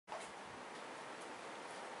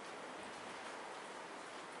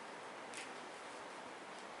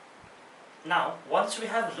Now, once we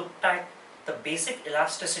have looked at the basic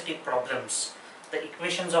elasticity problems, the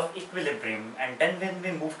equations of equilibrium, and then when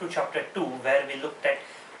we move to chapter 2 where we looked at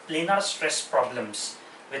planar stress problems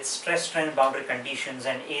with stress strain boundary conditions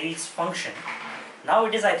and Airy's function, now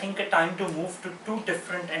it is, I think, a time to move to two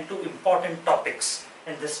different and two important topics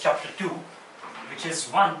in this chapter 2, which is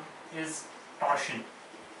one is torsion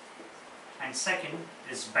and second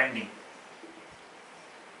is bending.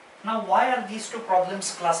 Now, why are these two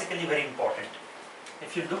problems classically very important?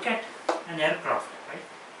 If you look at an aircraft, right?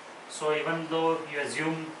 So even though you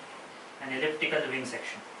assume an elliptical wing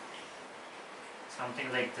section,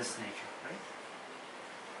 something like this nature, right?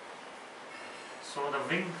 So the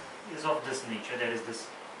wing is of this nature. There is this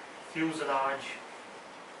fuselage,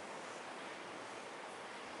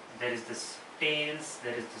 there is this tails,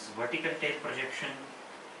 there is this vertical tail projection,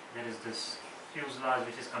 there is this fuselage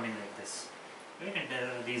which is coming like this, right? And there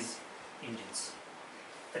are these engines.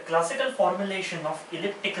 The classical formulation of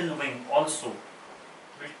elliptical wing also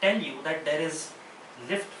will tell you that there is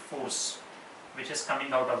lift force which is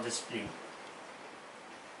coming out of this plane,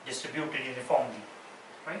 distributed uniformly,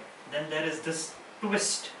 right? Then there is this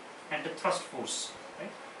twist and the thrust force,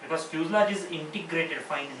 right? Because fuselage is integrated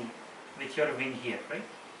finally with your wing here, right?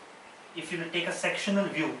 If you take a sectional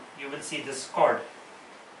view, you will see this chord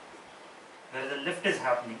where the lift is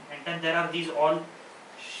happening, and then there are these all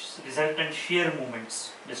resultant shear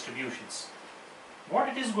moments, distributions. What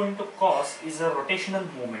it is going to cause is a rotational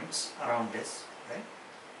movements around this, right?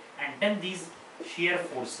 And then these shear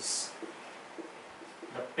forces,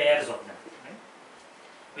 the pairs of them, right?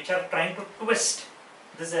 Which are trying to twist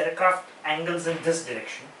this aircraft angles in this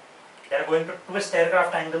direction. They are going to twist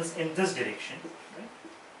aircraft angles in this direction, right?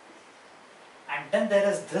 And then there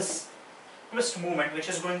is this twist movement which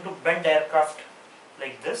is going to bend aircraft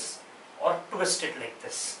like this or twist it like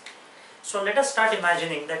this. So let us start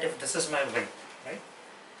imagining that if this is my wing, right?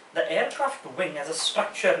 The aircraft wing as a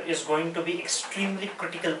structure is going to be extremely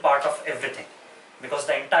critical part of everything because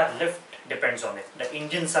the entire lift depends on it. The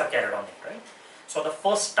engines are carried on it, right? So the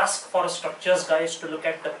first task for a structures guy is to look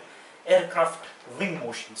at the aircraft wing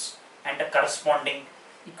motions and the corresponding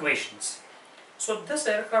equations. So this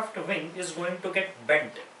aircraft wing is going to get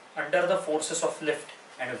bent under the forces of lift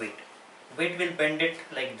and weight. Weight will bend it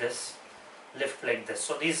like this, lift like this.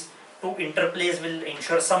 So these two interplays will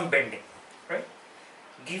ensure some bending, right?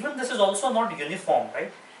 Given this is also not uniform,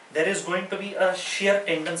 right? There is going to be a shear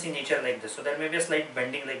tendency nature like this. So there may be a slight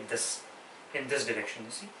bending like this in this direction,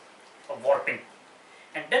 you see, a warping.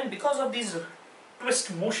 And then because of these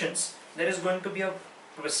twist motions, there is going to be a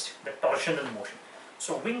twist, the torsional motion.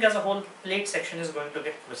 So wing as a whole plate section is going to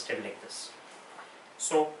get twisted like this.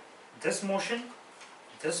 So this motion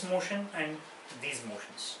and these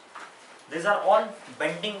motions. These are all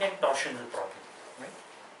bending and torsional problem, right?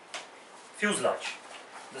 Fuselage.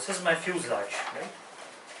 This is my fuselage, right?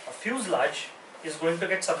 A fuselage is going to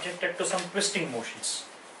get subjected to some twisting motions,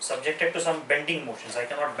 subjected to some bending motions. I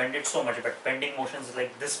cannot bend it so much, but bending motions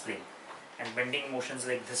like this plane and bending motions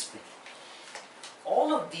like this plane.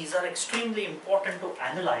 All of these are extremely important to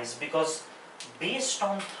analyze because based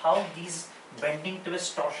on how these bending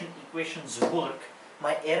twist torsion equations work,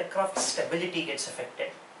 my aircraft stability gets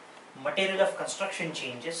affected, material of construction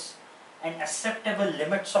changes, and acceptable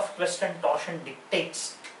limits of twist and torsion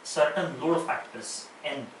dictates certain load factors,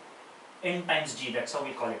 N times G, that's how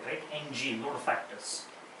we call it, right? NG, load factors.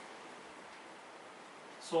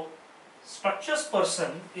 So structures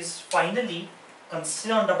person is finally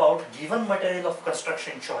concerned about, given material of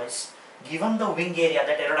construction choice, given the wing area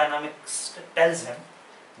that aerodynamics tells him,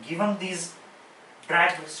 given these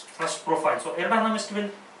drag thrust profile. So aerodynamist will,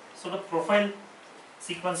 so the profile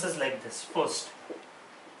sequences like this. First,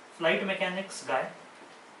 flight mechanics guy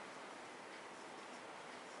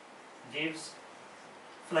gives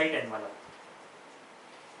flight envelope,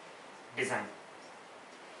 design.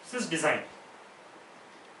 This is design.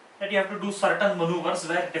 That you have to do certain maneuvers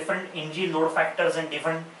where different NG load factors and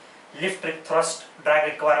different lift, thrust,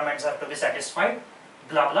 drag requirements are to be satisfied,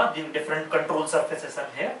 blah blah, the different control surfaces are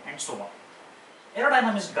here and so on.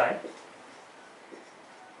 Aerodynamist guy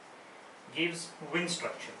gives wing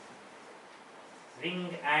structure,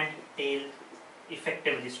 wing and tail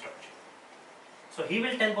effectively structure. So he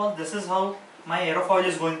will tell about this is how my aerofoil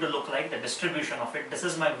is going to look like, the distribution of it, this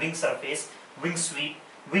is my wing surface, wing sweep,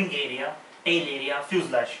 wing area, tail area,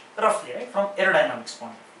 fuselage, roughly, right, from aerodynamics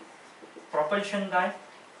point of view. Propulsion guy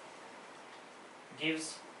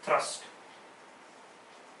gives thrust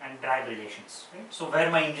and drag relations, right? So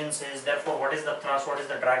where my engines is, therefore what is the thrust, what is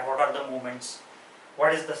the drag, what are the movements,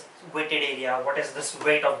 what is the weighted area, what is this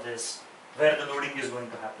weight of this, where the loading is going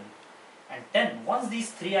to happen. And then once these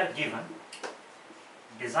three are given,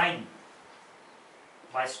 design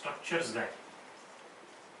by structures guide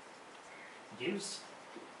gives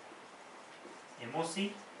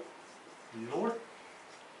MOC, load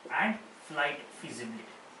and flight feasibility.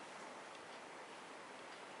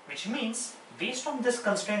 Which means based on this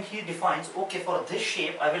constraint he defines, okay, for this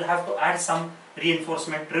shape I will have to add some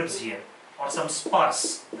reinforcement ribs here or some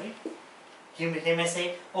spars, right? He may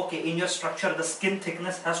say, okay, in your structure the skin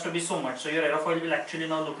thickness has to be so much, so your aerofoil will actually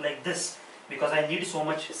now look like this because I need so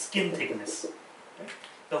much skin thickness. Right?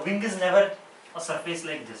 The wing is never a surface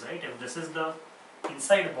like this, right? If this is the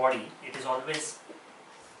inside body, it is always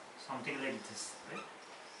something like this, right?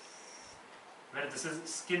 Where this is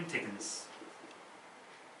skin thickness.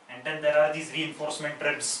 And then there are these reinforcement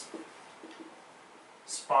ribs,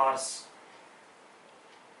 spars,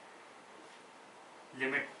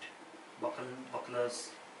 limit,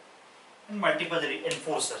 bucklers, and multiple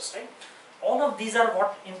reinforcers, right? All of these are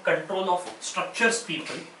what in control of structures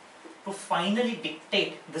people to finally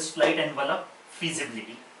dictate this flight envelope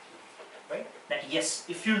feasibility, right? That yes,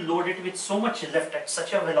 if you load it with so much lift at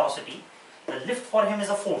such a velocity, the lift for him is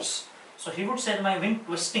a force. So he would say my wing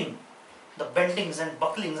twisting, the bendings and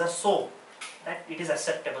bucklings are so that it is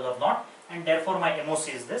acceptable or not, and therefore my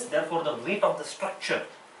MOC is this, therefore the weight of the structure,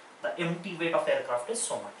 the empty weight of aircraft is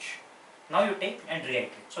so much. Now you take and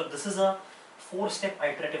reiterate. So this is a 4-step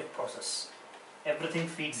iterative process. Everything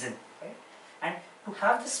feeds in, right? And to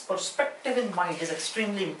have this perspective in mind is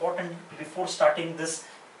extremely important before starting this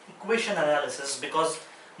equation analysis, because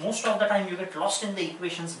most of the time you get lost in the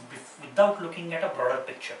equations without looking at a broader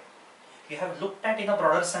picture. You have looked at in a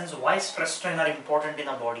broader sense why stress strain are important in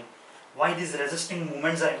a body, why these resisting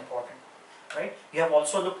movements are important, right? You have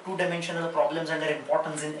also looked two-dimensional problems and their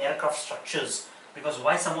importance in aircraft structures, because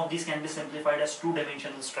why some of these can be simplified as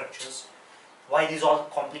two-dimensional structures, why these all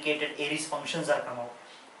complicated Aries functions are come out.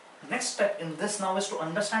 Next step in this now is to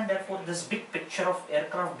understand therefore this big picture of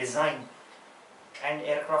aircraft design and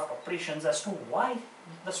aircraft operations as to why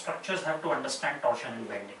the structures have to understand torsion and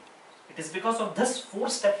bending. It is because of this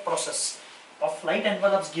 4-step process of flight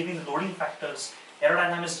envelopes giving loading factors,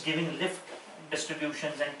 aerodynamics giving lift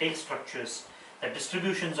distributions and tail structures, the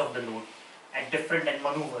distributions of the load at different end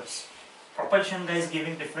maneuvers, propulsion guys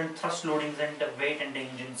giving different thrust loadings and the weight and the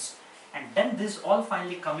engines, and then this all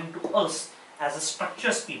finally coming to us as a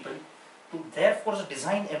structures people to therefore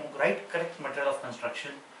design a correct material of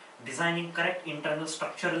construction, designing correct internal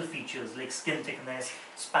structural features like skin thickness,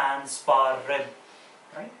 span, spar, rib,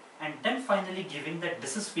 right? And then finally giving that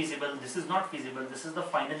this is feasible, this is not feasible, this is the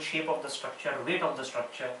final shape of the structure, weight of the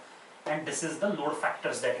structure, and this is the load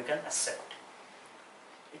factors that you can accept.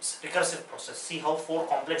 It's recursive process. See how 4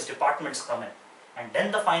 complex departments come in. And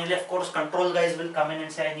then finally of course control guys will come in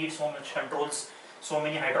and say I need so much controls, so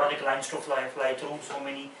many hydraulic lines to fly through, so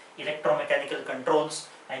many electromechanical controls,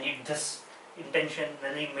 I need this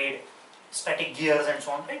intentionally made static gears and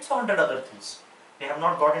so on, right? So 100 other things. We have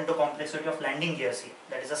not got into complexity of landing gears here.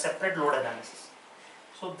 That is a separate load analysis.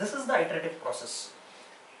 So this is the iterative process.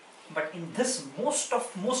 But in this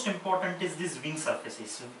most important is these wing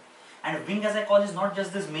surfaces. And wing as I call is not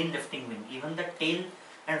just this main lifting wing. Even the tail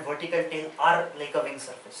and vertical tail are like a wing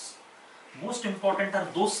surface. Most important are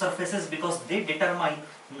those surfaces because they determine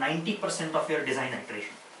 90% of your design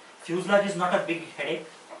iteration. Fuselage is not a big headache.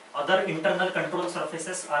 Other internal control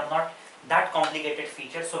surfaces are not that complicated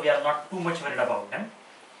feature, so we are not too much worried about them.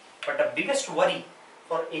 But the biggest worry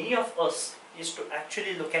for any of us is to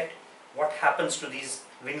actually look at what happens to these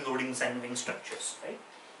wing loadings and wing structures, right?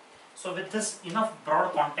 So with this enough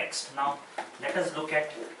broad context, now let us look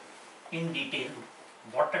at in detail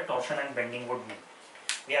what the torsion and bending would mean.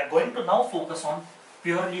 We are going to now focus on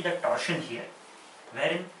purely the torsion here,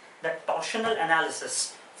 wherein the torsional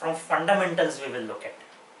analysis from fundamentals we will look at.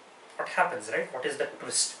 What happens, right? What is the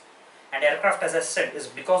twist? And aircraft, as I said, is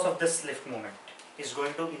because of this lift moment is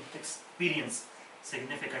going to experience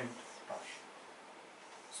significant torsion.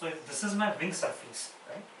 So if this is my wing surface,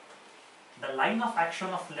 right, the line of action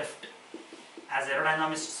of lift, as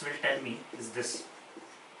aerodynamists will tell me, is this.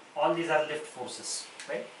 All these are lift forces,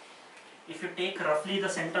 right? If you take roughly the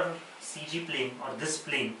center CG plane or this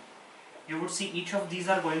plane, you would see each of these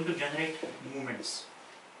are going to generate movements.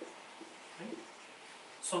 Right?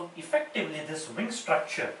 So effectively this wing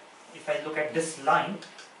structure, if I look at this line,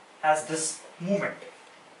 has this movement,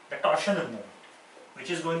 the torsional movement, which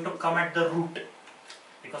is going to come at the root,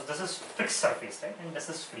 because this is fixed surface, right, and this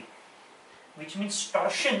is free. Which means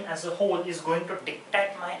torsion as a whole is going to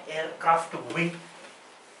dictate my aircraft wing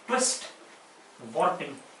twist,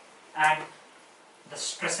 warping, and the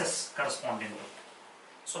stresses corresponding to it.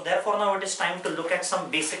 So therefore now it is time to look at some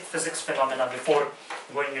basic physics phenomena before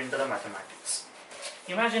going into the mathematics.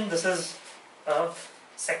 Imagine this is a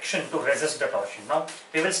section to resist the torsion. Now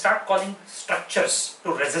we will start calling structures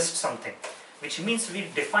to resist something, which means we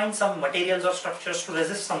define some materials or structures to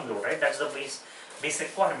resist some load, right? That's the basic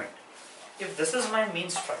requirement. If this is my main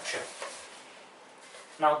structure,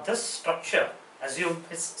 now this structure, assume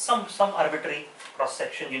is some arbitrary cross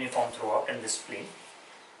section uniform throughout in this plane.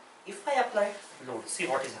 If I apply load, see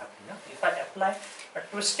what is happening. If I apply a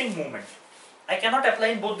twisting moment, I cannot apply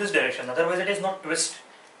in both this direction, otherwise it is not twist,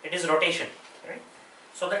 it is rotation, right?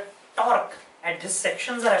 So the torque at these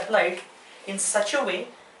sections are applied in such a way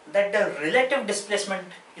that the relative displacement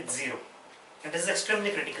is zero, and this is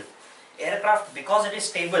extremely critical. Aircraft, because it is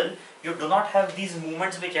stable, you do not have these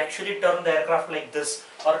movements which actually turn the aircraft like this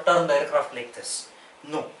or turn the aircraft like this.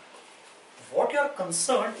 No. What you are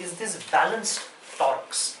concerned is this balanced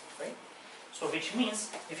torques, right? So which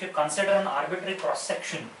means if you consider an arbitrary cross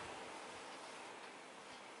section,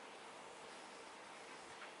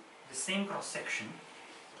 the same cross section,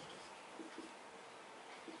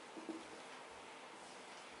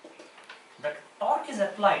 the torque is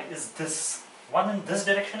applied is this, one in this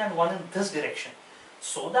direction and one in this direction,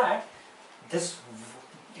 so that this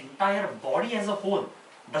entire body as a whole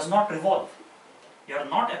does not revolve. You are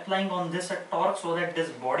not applying on this a torque so that this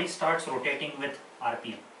body starts rotating with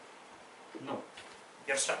RPM. No.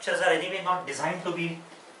 Your structures are anyway not designed to be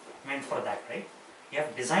meant for that, right? You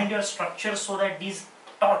have designed your structure so that these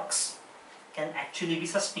torques can actually be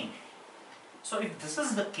sustained. So if this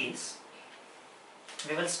is the case,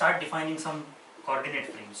 we will start defining some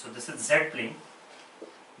coordinate planes. So this is Z plane,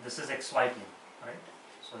 this is XY plane, right?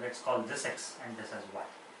 So let's call this X and this as Y.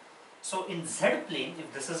 So in Z plane,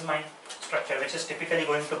 if this is my structure, which is typically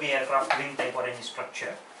going to be aircraft wing type or any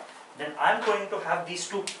structure, then I'm going to have these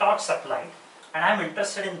two torques applied, and I'm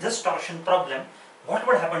interested in this torsion problem. What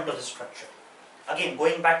would happen to the structure? Again,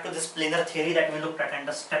 going back to this planar theory that we looked at and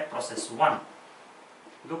the step process. One,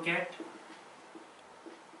 look at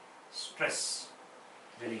stress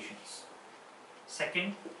relations.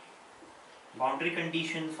 Second, boundary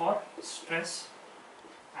condition for stress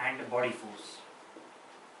and body force.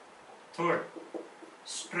 Third,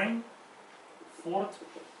 strain. Fourth,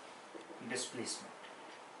 displacement.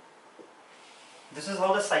 This is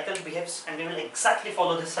how the cycle behaves, and we will exactly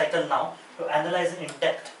follow this cycle now to analyze in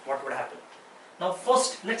depth what would happen. Now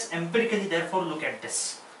first, let's empirically therefore look at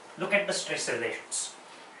this. Look at the stress relations.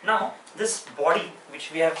 Now this body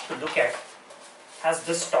which we have to look at has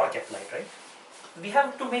this torque applied, right? We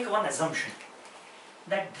have to make one assumption,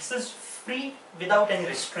 that this is free without any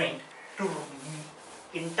restraint to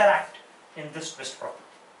interact in this twist problem.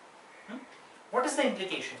 What is the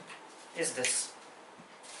implication? Is this: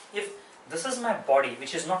 if this is my body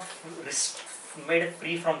which is not made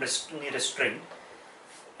free from any restraint,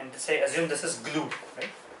 and say assume this is glued, right?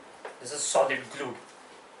 This is solid glued.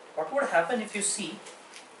 What would happen if you see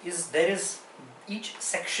is there is each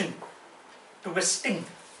section twisting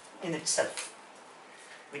in itself,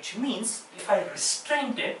 which means if I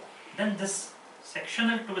restrain it, then this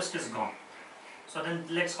sectional twist is gone. So then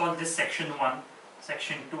let's call this section 1,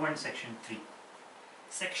 section 2 and section 3.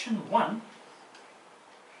 Section 1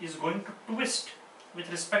 is going to twist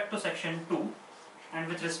with respect to section 2 and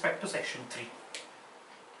with respect to section 3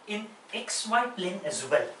 in XY plane as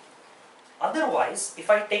well. Otherwise, if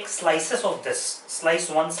I take slices of this, slice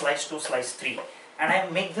 1, slice 2, slice 3, and I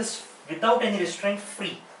make this without any restraint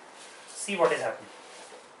free, see what is happening.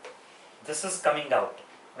 This is coming out,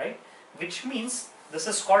 right? Which means this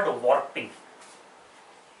is called warping.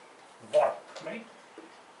 Warp, right?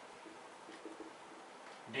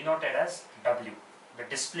 Denoted as W, the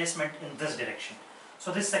displacement in this direction.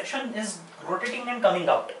 So this section is rotating and coming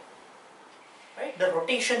out, right? The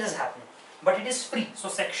rotation is happening, but it is free. So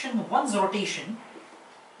section 1's rotation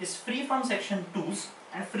is free from section 2's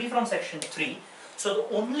and free from section 3. So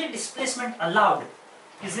the only displacement allowed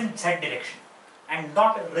is in Z direction and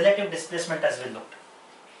not relative displacement as we looked.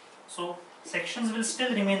 So sections will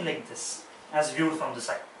still remain like this as viewed from the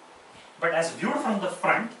side. But as viewed from the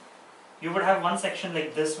front, you would have one section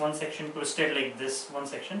like this, one section twisted like this, one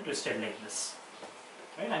section twisted like this.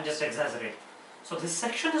 Right? I'm just exaggerating. So this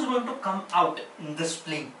section is going to come out in this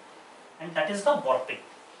plane, and that is the warping.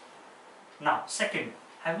 Now, second,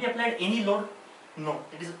 have we applied any load? No,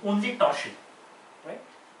 it is only torsion, right?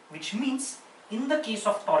 Which means in the case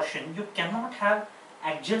of torsion, you cannot have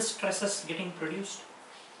axial stresses getting produced.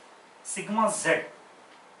 Sigma Z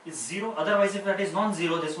is 0, otherwise if that is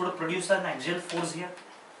non-zero, this would produce an axial force here,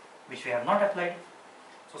 which we have not applied.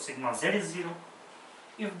 So sigma Z is 0.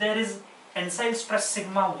 If there is tensile stress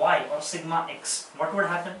sigma y or sigma x, what would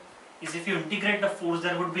happen is if you integrate the force,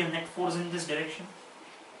 there would be a net force in this direction.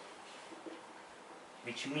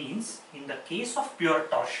 Which means in the case of pure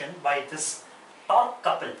torsion by this torque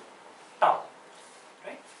couple, tau,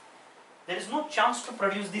 right, there is no chance to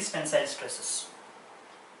produce these tensile stresses.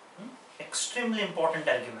 Extremely important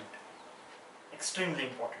argument. Extremely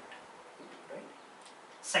important. Right?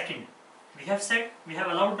 Second, we have said we have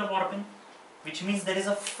allowed the warping, which means there is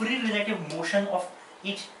a free relative motion of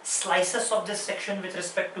each slices of this section with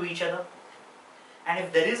respect to each other. And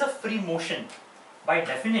if there is a free motion, by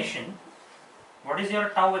definition, what is your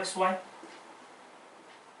tau xy?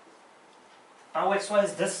 Tau xy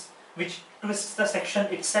is this which twists the section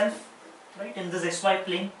itself, right, in this xy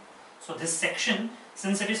plane. So this section,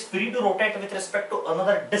 since it is free to rotate with respect to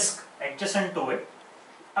another disk adjacent to it,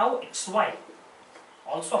 tau xy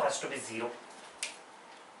also has to be 0.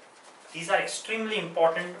 These are extremely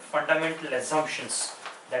important fundamental assumptions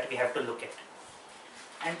that we have to look at.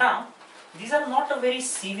 And now, these are not a very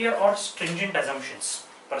severe or stringent assumptions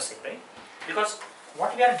per se, right? Because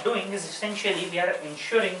what we are doing is essentially we are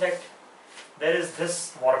ensuring that there is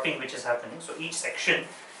this warping which is happening. So each section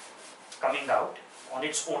coming out on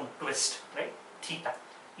its own twist, right? Theta.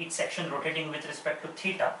 Each section rotating with respect to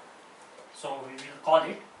theta. So we will call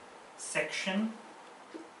it section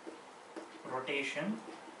rotation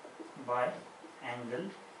by angle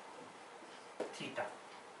theta.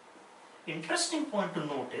 Interesting point to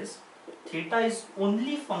note is theta is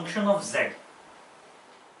only function of z.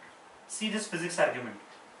 See this physics argument.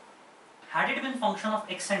 Had it been function of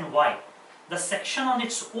x and y, the section on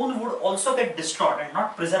its own would also get distorted and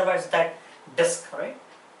not preserve as that disk, right?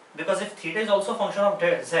 Because if theta is also function of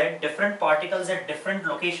z, different particles at different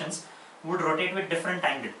locations would rotate with different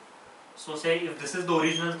angle. So say if this is the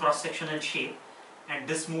original cross-sectional shape and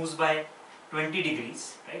this moves by 20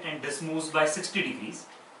 degrees, right, and this moves by 60 degrees,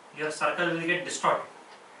 your circle will get distorted,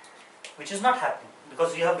 which is not happening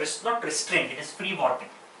because you have not restrained, it is free warping.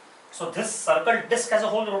 So this circle disk as a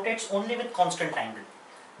whole rotates only with constant angle.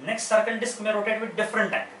 Next circle disk may rotate with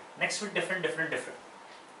different angle, next with different.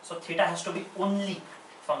 So theta has to be only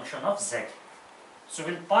function of z. So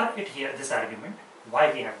we'll park it here, this argument,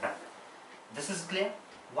 why we have done. This is clear,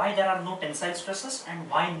 why there are no tensile stresses and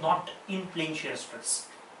why not in plane shear stress.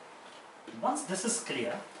 Once this is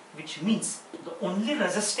clear, which means the only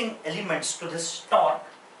resisting elements to this torque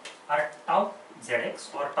are tau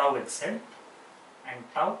zx or tau xz and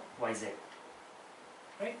tau yz,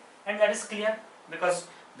 right? And that is clear because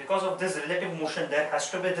of this relative motion there has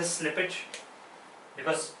to be this slippage,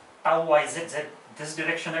 because tau yz, this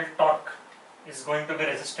directional torque is going to be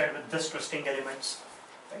resisted with this twisting elements,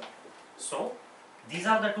 right? So these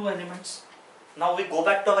are the two elements. Now we go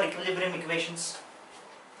back to our equilibrium equations.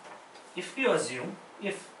 If we assume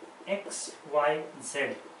if x, y, z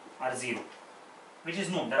are 0, which is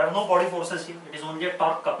known, there are no body forces here, it is only a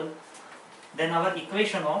torque couple, then our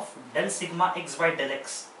equation of del sigma x by del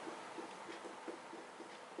x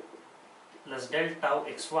plus del tau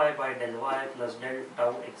xy by del y plus del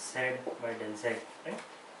tau xz by del z, right?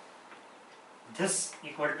 This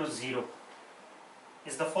equal to 0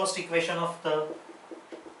 is the first equation of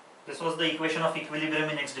this was the equation of equilibrium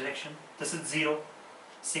in x direction. This is 0.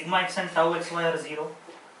 Sigma x and tau xy are 0.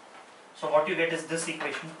 So what you get is this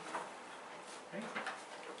equation, right?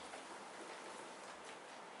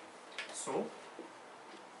 So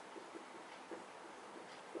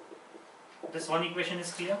this one equation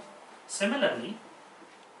is clear. Similarly,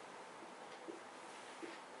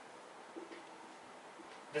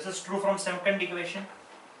 this is true from second equation,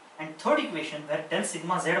 and third equation where del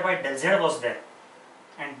sigma z by del z was there,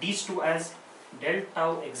 and these two as del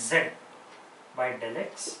tau xz by del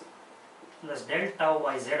x plus del tau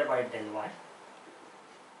yz by del y.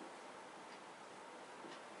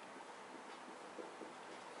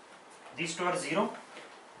 These two are 0.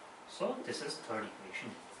 So this is third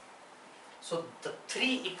equation. So the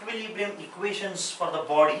three equilibrium equations for the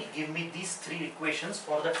body give me these three equations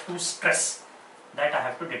for the two stress that I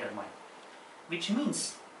have to determine. Which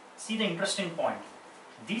means, see the interesting point,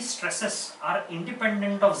 these stresses are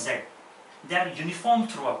independent of z. They are uniform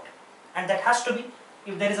throughout. And that has to be,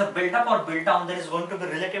 if there is a built up or built down, there is going to be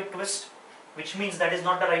relative twist, which means that is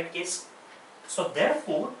not the right case. So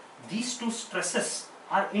therefore, these two stresses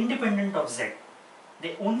are independent of z.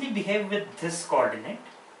 They only behave with this coordinate,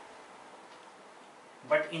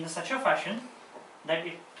 but in such a fashion that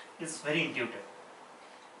it is very intuitive.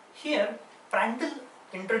 Here, Prandtl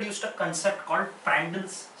introduced a concept called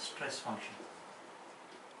Prandtl's stress function.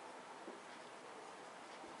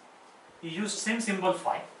 He used same symbol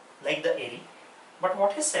phi, like the area, but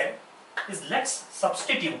what he said is let's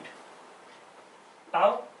substitute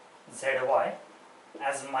tau zy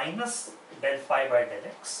as minus del phi by del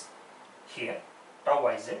x here, tau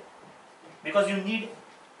yz, because you need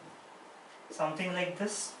something like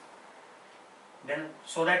this, then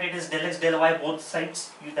so that it is del x del y both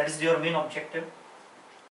sides, that is your main objective.